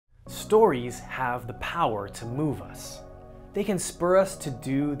Stories have the power to move us. They can spur us to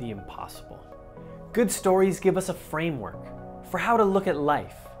do the impossible. Good stories give us a framework for how to look at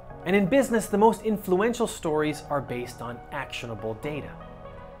life. And in business, the most influential stories are based on actionable data.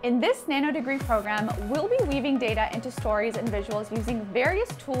 In this Nanodegree program, we'll be weaving data into stories and visuals using various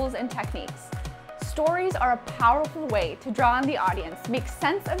tools and techniques. Stories are a powerful way to draw on the audience, make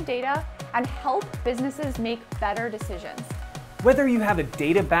sense of data, and help businesses make better decisions. Whether you have a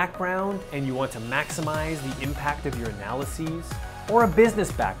data background and you want to maximize the impact of your analyses, or a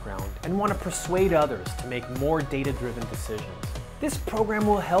business background and want to persuade others to make more data-driven decisions, this program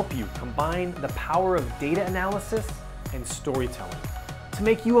will help you combine the power of data analysis and storytelling to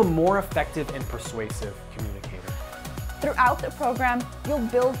make you a more effective and persuasive communicator. Throughout the program, you'll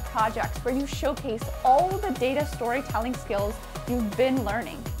build projects where you showcase all the data storytelling skills you've been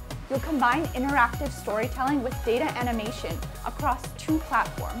learning. You'll combine interactive storytelling with data animation across 2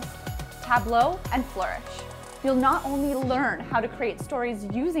 platforms, Tableau and Flourish. You'll not only learn how to create stories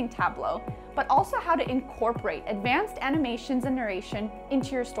using Tableau, but also how to incorporate advanced animations and narration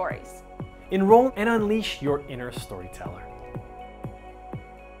into your stories. Enroll and unleash your inner storyteller.